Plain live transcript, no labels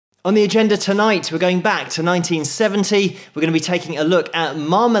On the agenda tonight, we're going back to 1970. We're going to be taking a look at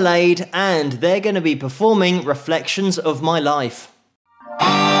Marmalade, and they're going to be performing Reflections of My Life.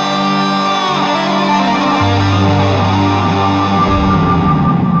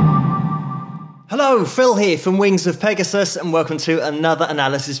 Hello, Phil here from Wings of Pegasus, and welcome to another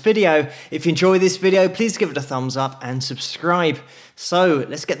analysis video. If you enjoy this video, please give it a thumbs up and subscribe. So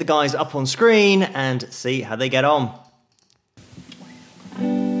let's get the guys up on screen and see how they get on.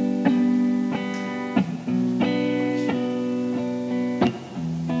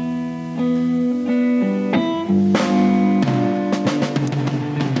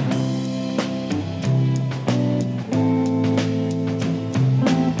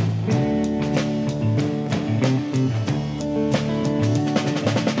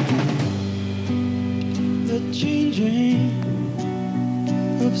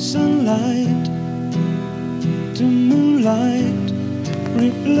 Of sunlight to moonlight,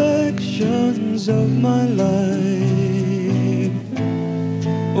 reflections of my life.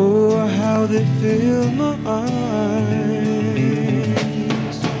 Oh, how they fill my eyes.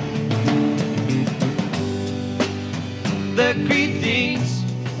 The greetings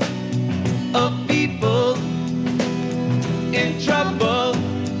of people in trouble,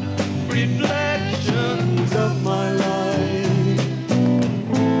 reflections of my life.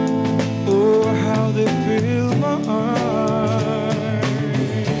 They fill my eyes.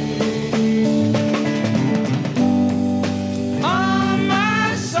 All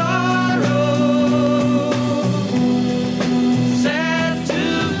my sorrow, sad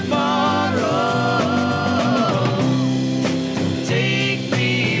tomorrow, take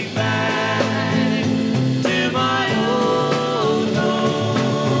me back to my old home.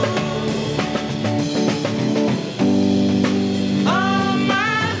 All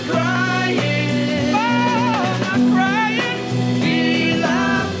my crying,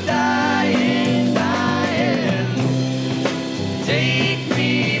 take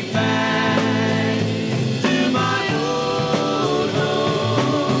me back to my old home.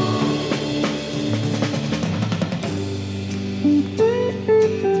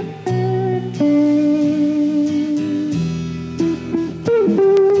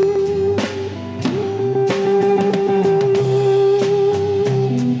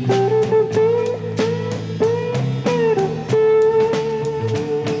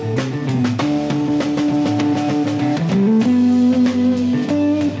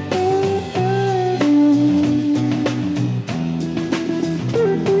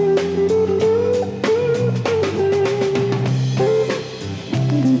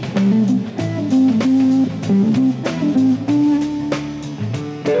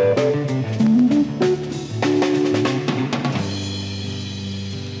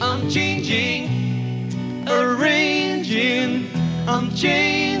 I'm changing, arranging, I'm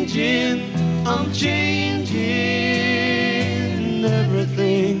changing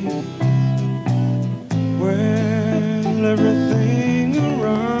everything. Well, everything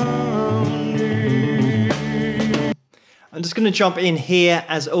around me. I'm just going to jump in here.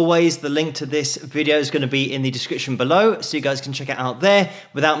 As always, the link to this video is going to be in the description below, so you guys can check it out there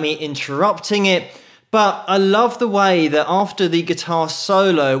without me interrupting it. But I love the way that after the guitar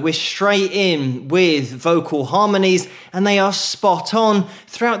solo, we're straight in with vocal harmonies, and they are spot on.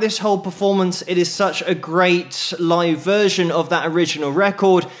 Throughout this whole performance, it is such a great live version of that original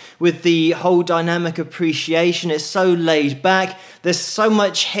record with the whole dynamic appreciation. It's so laid back. There's so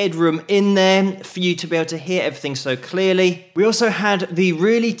much headroom in there for you to be able to hear everything so clearly. We also had the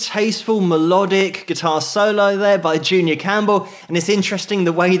really tasteful melodic guitar solo there by Junior Campbell, and it's interesting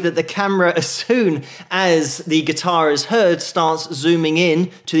the way that the camera, as soon as the guitar is heard, starts zooming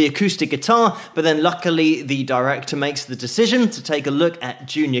in to the acoustic guitar, but then luckily the director makes the decision to take a look at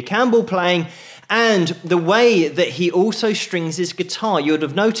Junior Campbell playing, and the way that he also strings his guitar. You would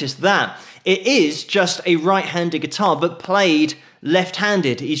have noticed that it is just a right-handed guitar, but played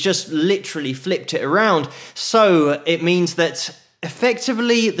left-handed. He's just literally flipped it around. So it means that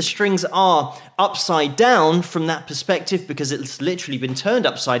effectively the strings are upside down from that perspective because it's literally been turned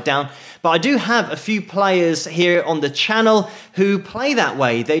upside down. But I do have a few players here on the channel who play that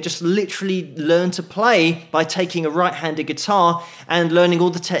way. They just literally learn to play by taking a right-handed guitar and learning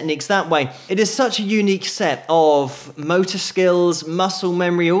all the techniques that way. It is such a unique set of motor skills, muscle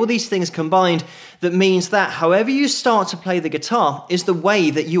memory, all these things combined that means that however you start to play the guitar is the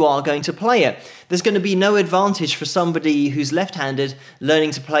way that you are going to play it. There's going to be no advantage for somebody who's left-handed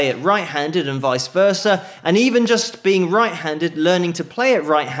learning to play it right-handed and vice versa, and even just being right-handed learning to play it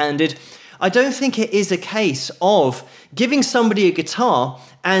right-handed. I don't think it is a case of giving somebody a guitar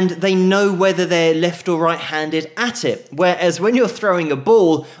and they know whether they're left or right-handed at it. Whereas when you're throwing a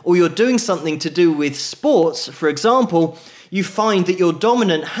ball or you're doing something to do with sports, for example, you find that your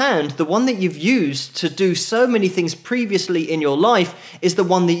dominant hand, the one that you've used to do so many things previously in your life, is the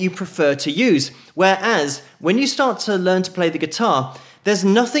one that you prefer to use. Whereas when you start to learn to play the guitar, there's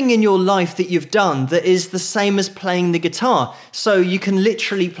nothing in your life that you've done that is the same as playing the guitar. So you can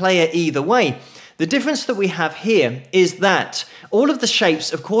literally play it either way. The difference that we have here is that all of the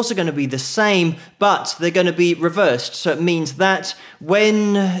shapes, of course, are going to be the same, but they're going to be reversed. So it means that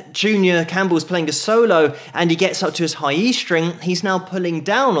when Junior Campbell's playing a solo and he gets up to his high E string, he's now pulling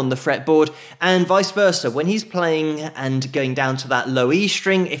down on the fretboard, and vice versa. When he's playing and going down to that low E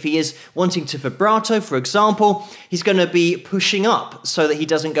string, if he is wanting to vibrato, for example, he's going to be pushing up so that he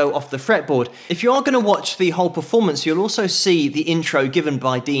doesn't go off the fretboard. If you are going to watch the whole performance, you'll also see the intro given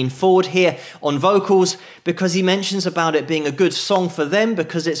by Dean Ford here on vocals, because he mentions about it being a good song for them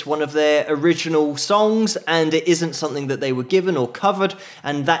because it's one of their original songs and it isn't something that they were given or covered,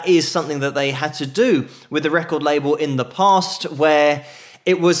 and that is something that they had to do with the record label in the past, where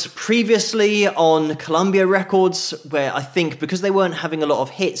it was previously on Columbia Records, where I think because they weren't having a lot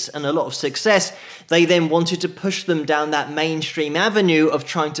of hits and a lot of success, they then wanted to push them down that mainstream avenue of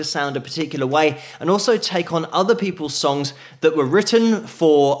trying to sound a particular way and also take on other people's songs that were written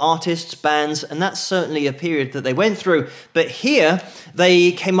for artists, bands, and that's certainly a period that they went through. But here,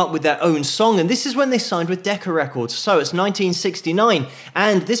 they came up with their own song, and this is when they signed with Decca Records. So it's 1969,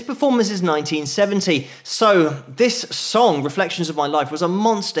 and this performance is 1970. So this song, Reflections of My Life, was a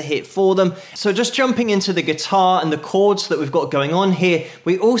monster hit for them. So just jumping into the guitar and the chords that we've got going on here,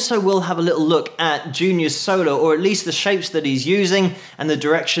 we also will have a little look at Junior's solo, or at least the shapes that he's using and the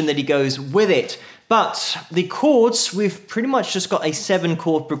direction that he goes with it. But the chords, we've pretty much just got a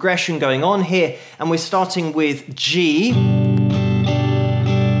 7-chord progression going on here, and we're starting with G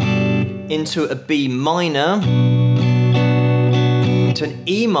into a B minor, into an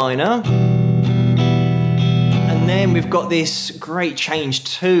E minor, and then we've got this great change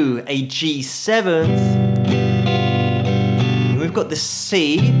to a G7th, and we've got the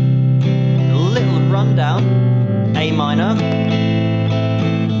C, a little rundown, A minor,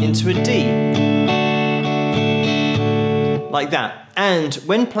 into a D. Like that. And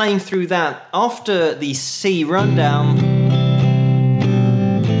when playing through that, after the C rundown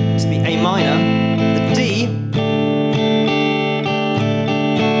to the A minor, the D,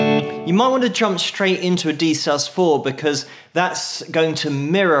 you might want to jump straight into a D sus4 because that's going to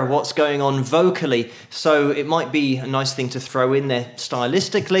mirror what's going on vocally. So it might be a nice thing to throw in there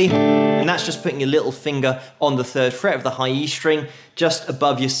stylistically. And that's just putting your little finger on the 3rd fret of the high E string, just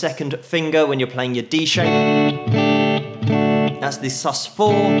above your 2nd finger when you're playing your D shape. That's the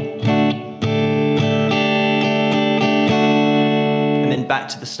sus4, and then back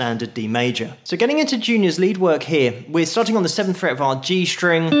to the standard D major. So getting into Junior's lead work here, we're starting on the 7th fret of our G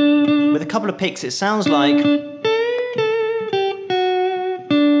string with a couple of picks. It sounds like,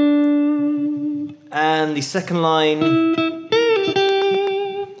 and the 2nd line,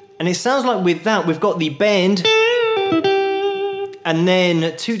 and it sounds like with that we've got the bend and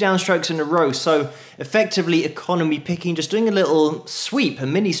then 2 downstrokes in a row. So effectively economy picking, just doing a little sweep, a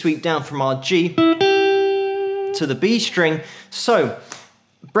mini sweep down from our G to the B string. So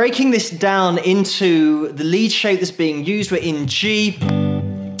breaking this down into the lead shape that's being used, we're in G,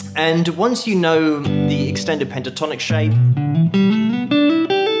 and once you know the extended pentatonic shape,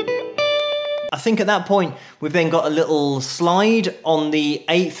 I think at that point we've then got a little slide on the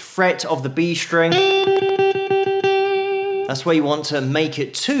 8th fret of the B string. That's where you want to make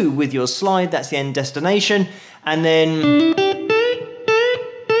it to with your slide, that's the end destination. And then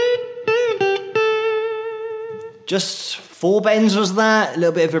just 4 bends was that, a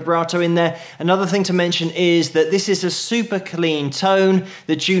little bit of vibrato in there. Another thing to mention is that this is a super clean tone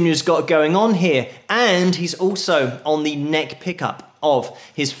that Junior's got going on here, and he's also on the neck pickup of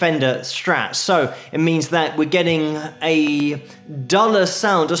his Fender Strat. So it means that we're getting a duller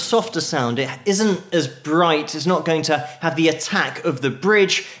sound, a softer sound. It isn't as bright, it's not going to have the attack of the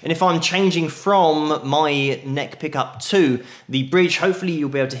bridge. And if I'm changing from my neck pickup to the bridge, hopefully you'll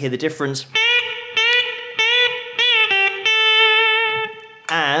be able to hear the difference.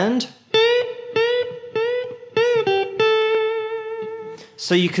 And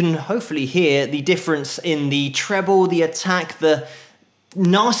so you can hopefully hear the difference in the treble, the attack, the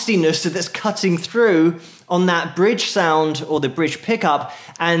nastiness that's cutting through on that bridge sound or the bridge pickup,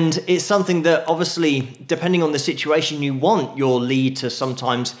 and it's something that obviously, depending on the situation, you want your lead to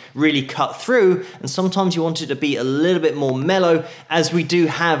sometimes really cut through, and sometimes you want it to be a little bit more mellow, as we do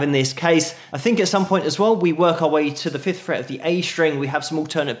have in this case. I think at some point as well, we work our way to the 5th fret of the A string. We have some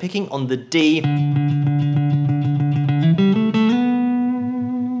alternate picking on the D,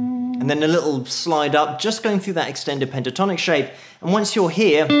 and then a little slide up, just going through that extended pentatonic shape. And once you're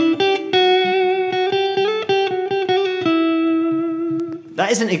here, that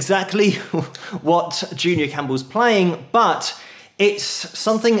isn't exactly what Junior Campbell's playing, but it's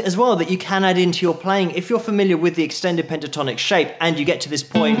something as well that you can add into your playing if you're familiar with the extended pentatonic shape and you get to this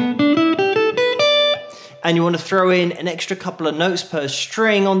point and you want to throw in an extra couple of notes per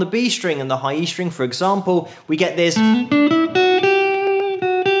string on the B string and the high E string, for example. We get this.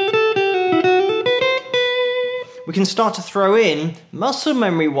 We can start to throw in, muscle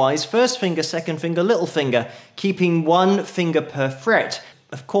memory wise, first finger, second finger, little finger, keeping one finger per fret.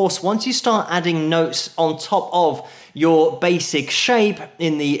 Of course, once you start adding notes on top of your basic shape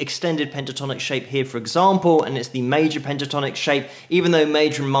in the extended pentatonic shape here, for example, and it's the major pentatonic shape, even though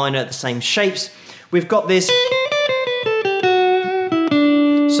major and minor are the same shapes, we've got this.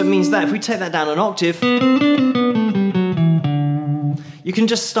 So it means that if we take that down an octave, you can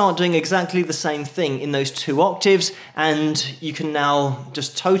just start doing exactly the same thing in those 2 octaves, and you can now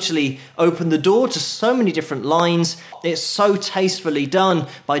just totally open the door to so many different lines. It's so tastefully done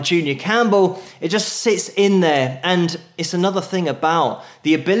by Junior Campbell. It just sits in there, and it's another thing about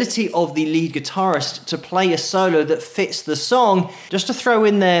the ability of the lead guitarist to play a solo that fits the song. Just to throw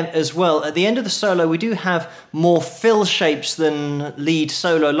in there as well, at the end of the solo, we do have more fill shapes than lead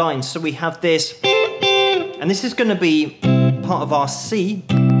solo lines. So we have this, and this is going to be part of our C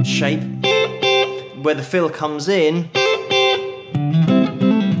shape where the fill comes in,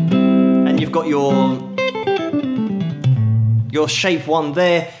 and you've got your shape 1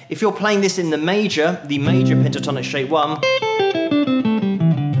 there. If you're playing this in the major pentatonic shape 1,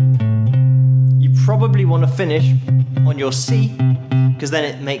 you probably want to finish on your C, because then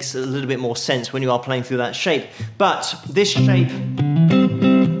it makes a little bit more sense when you are playing through that shape. But this shape,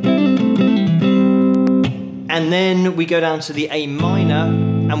 and then we go down to the A minor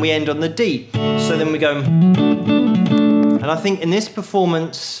and we end on the D. So then we go, and I think in this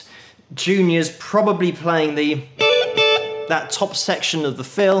performance, Junior's probably playing that top section of the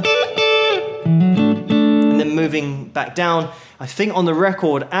fill and then moving back down. I think on the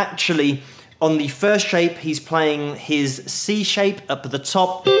record, actually, on the first shape, he's playing his C shape up at the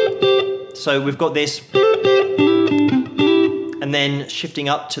top. So we've got this, and then shifting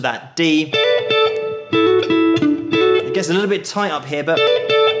up to that D. It gets a little bit tight up here, but if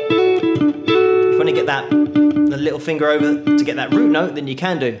you want to get the little finger over to get that root note, then you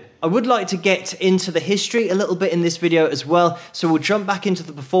can do. I would like to get into the history a little bit in this video as well, so we'll jump back into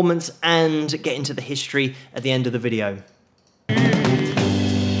the performance and get into the history at the end of the video. The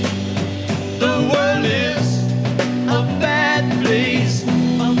world is a bad place,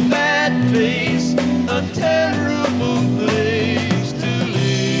 a terrible place to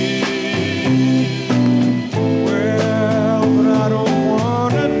live. Well, but I don't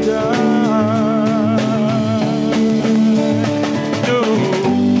wanna die. No,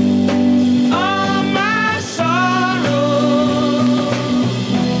 all my sorrow,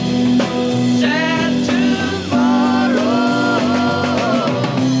 sad tomorrow.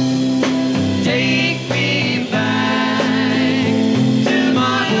 Take me back to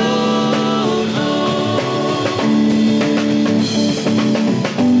my own home.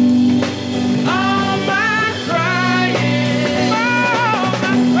 All my crying,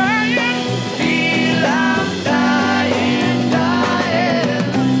 feel I'm dying.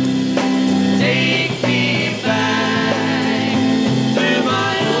 Take me back to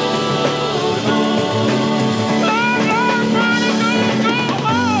my own home.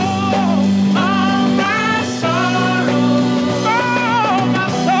 All my sorrow,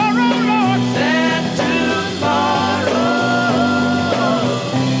 Lord, sad tomorrow.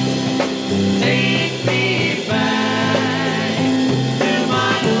 Take me back to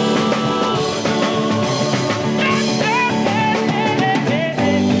my own home.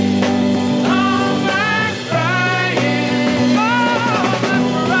 All my crying,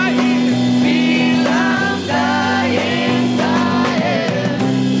 feel I'm dying.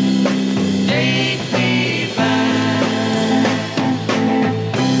 Take me back.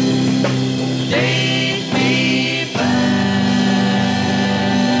 Take me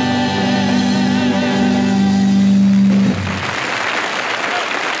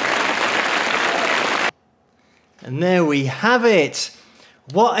And there we have it.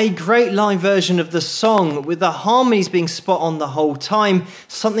 What a great live version of the song, with the harmonies being spot on the whole time.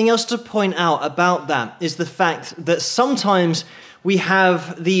 Something else to point out about that is the fact that sometimes we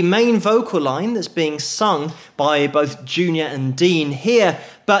have the main vocal line that's being sung by both Junior and Dean here,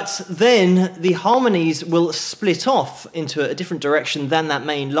 but then the harmonies will split off into a different direction than that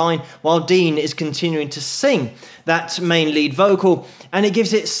main line, while Dean is continuing to sing that main lead vocal, and it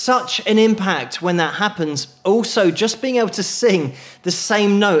gives it such an impact when that happens. Also, just being able to sing the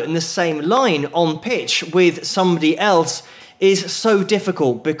same note and the same line on pitch with somebody else is so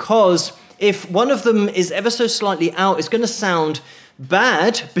difficult, because if one of them is ever so slightly out, it's going to sound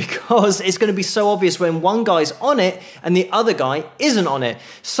bad, because it's going to be so obvious when one guy's on it and the other guy isn't on it.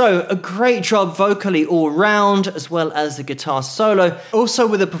 So a great job vocally all round, as well as the guitar solo. Also,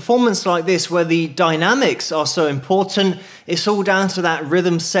 with a performance like this where the dynamics are so important, it's all down to that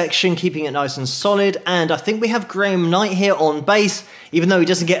rhythm section, keeping it nice and solid. And I think we have Graham Knight here on bass, even though he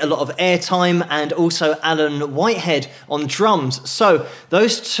doesn't get a lot of airtime, and also Alan Whitehead on drums. So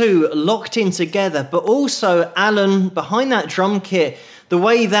those two locked in together, but also Alan behind that drum kit, the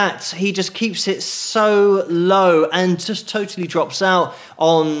way that he just keeps it so low and just totally drops out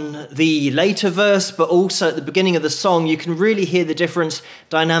on the later verse, but also at the beginning of the song, you can really hear the difference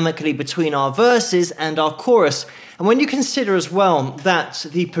dynamically between our verses and our chorus. And when you consider as well that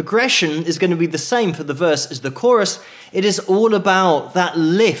the progression is going to be the same for the verse as the chorus, it is all about that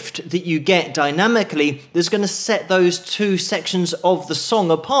lift that you get dynamically that's going to set those two sections of the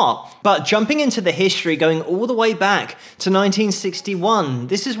song apart. But jumping into the history, going all the way back to 1961,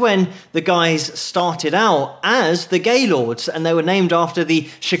 this is when the guys started out as the Gaylords, and they were named after the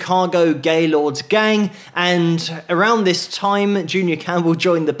Chicago Gaylords gang. And around this time, Junior Campbell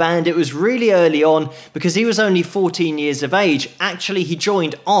joined the band. It was really early on, because he was only 14 years of age. Actually, he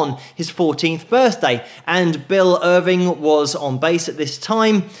joined on his 14th birthday, and Bill Irving was on bass at this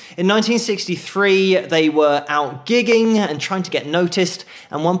time. In 1963, they were out gigging and trying to get noticed,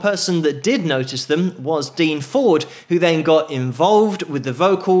 and one person that did notice them was Dean Ford, who then got involved with the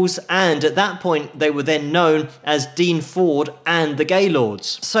vocals, and at that point they were then known as Dean Ford and the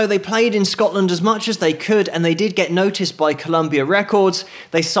Gaylords. So they played in Scotland as much as they could, and they did get noticed by Columbia Records.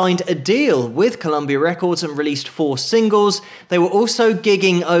 They signed a deal with Columbia Records and released 4 singles. They were also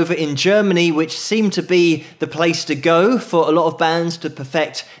gigging over in Germany, which seemed to be the place to go for a lot of bands to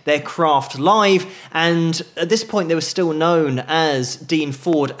perfect their craft live. And at this point, they were still known as Dean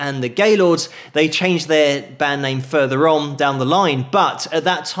Ford and the Gaylords. They changed their band name further on down the line, but at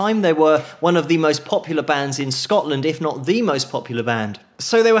that time, they were one of the most popular bands in Scotland, if not the most popular band.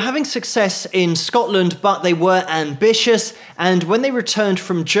 So they were having success in Scotland, but they were ambitious, and when they returned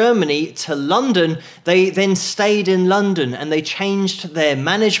from Germany to London, they then stayed in London, and they changed their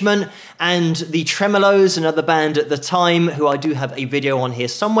management. And the Tremolos, another band at the time, who I do have a video on here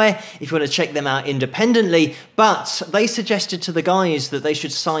somewhere if you want to check them out independently, but they suggested to the guys that they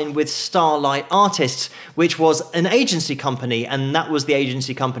should sign with Starlight Artists, which was an agency company, and that was the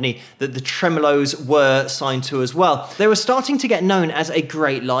agency company that the Tremolos were signed to as well. They were starting to get known as a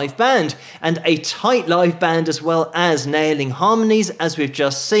great live band, and a tight live band, as well as nailing harmonies, as we've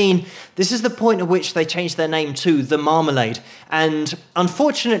just seen. This is the point at which they changed their name to the Marmalade, and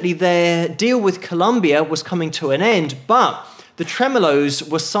unfortunately their deal with Columbia was coming to an end, but the Tremolos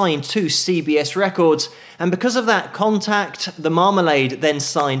were signed to CBS Records, and because of that contact, the Marmalade then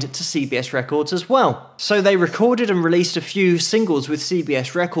signed to CBS Records as well. So they recorded and released a few singles with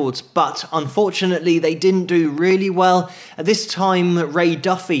CBS Records, but unfortunately they didn't do really well. At this time, Ray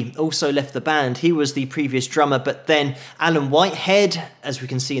Duffy also left the band. He was the previous drummer, but then Alan Whitehead, as we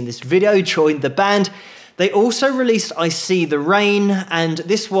can see in this video, joined the band. They also released I See the Rain, and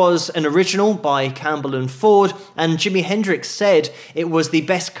this was an original by Campbell and Ford, and Jimi Hendrix said it was the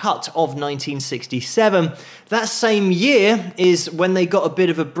best cut of 1967. That same year is when they got a bit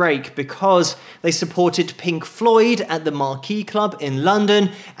of a break, because they supported Pink Floyd at the Marquee Club in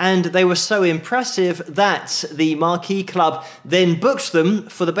London, and they were so impressive that the Marquee Club then booked them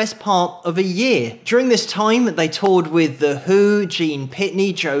for the best part of a year. During this time, they toured with The Who, Gene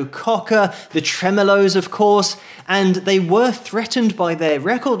Pitney, Joe Cocker, the Tremolos, of course, and they were threatened by their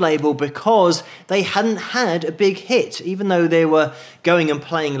record label because they hadn't had a big hit, even though they were going and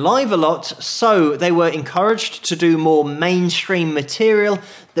playing live a lot. So they were encouraged to do more mainstream material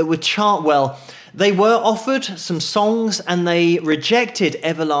that would chart well. They were offered some songs and they rejected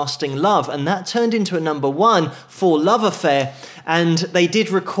Everlasting Love, and that turned into a #1 for Love Affair. And they did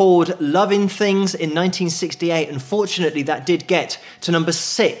record Lovin' Things in 1968. Unfortunately, that did get to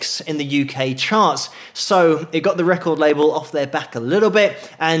 #6 in the UK charts. So it got the record label off their back a little bit.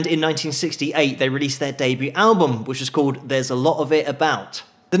 And in 1968, they released their debut album, which was called There's a Lot of It About.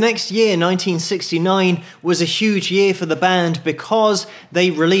 The next year, 1969, was a huge year for the band because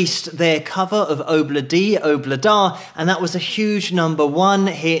they released their cover of Obla Di, Obla Da, and that was a huge #1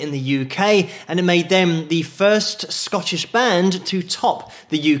 here in the UK, and it made them the first Scottish band to top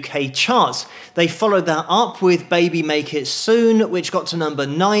the UK charts. They followed that up with Baby Make It Soon, which got to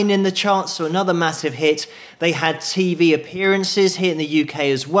 #9 in the charts, so another massive hit. They had TV appearances here in the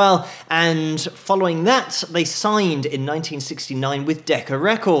UK as well, and following that, they signed in 1969 with Decca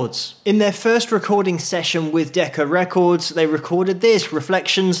Records. In their first recording session with Decca Records, they recorded this,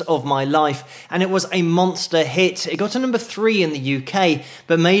 Reflections of My Life, and it was a monster hit. It got to #3 in the UK,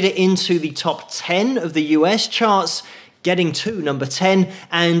 but made it into the top 10 of the US charts, getting to #10,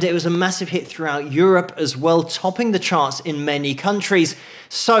 and it was a massive hit throughout Europe as well, topping the charts in many countries.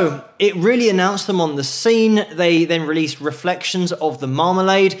 So it really announced them on the scene. They then released Reflections of the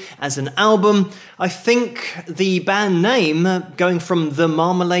Marmalade as an album. I think the band name, going from The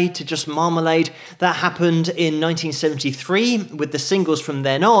Marmalade to just Marmalade, that happened in 1973 with the singles from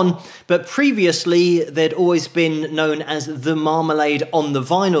then on, but previously they'd always been known as The Marmalade on the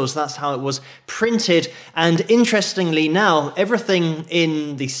vinyls. That's how it was printed, and interestingly now, everything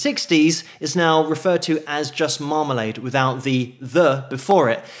in the 60s is now referred to as just Marmalade without the before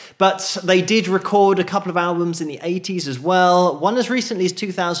it. But they did record a couple of albums in the 80s as well, one as recently as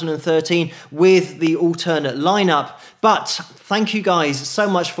 2013 with the alternate lineup. But thank you guys so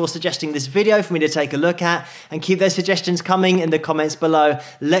much for suggesting this video for me to take a look at, and keep those suggestions coming in the comments below.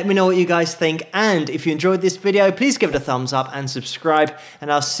 Let me know what you guys think, and if you enjoyed this video, please give it a thumbs up and subscribe,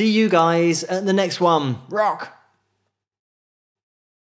 and I'll see you guys at the next one. Rock!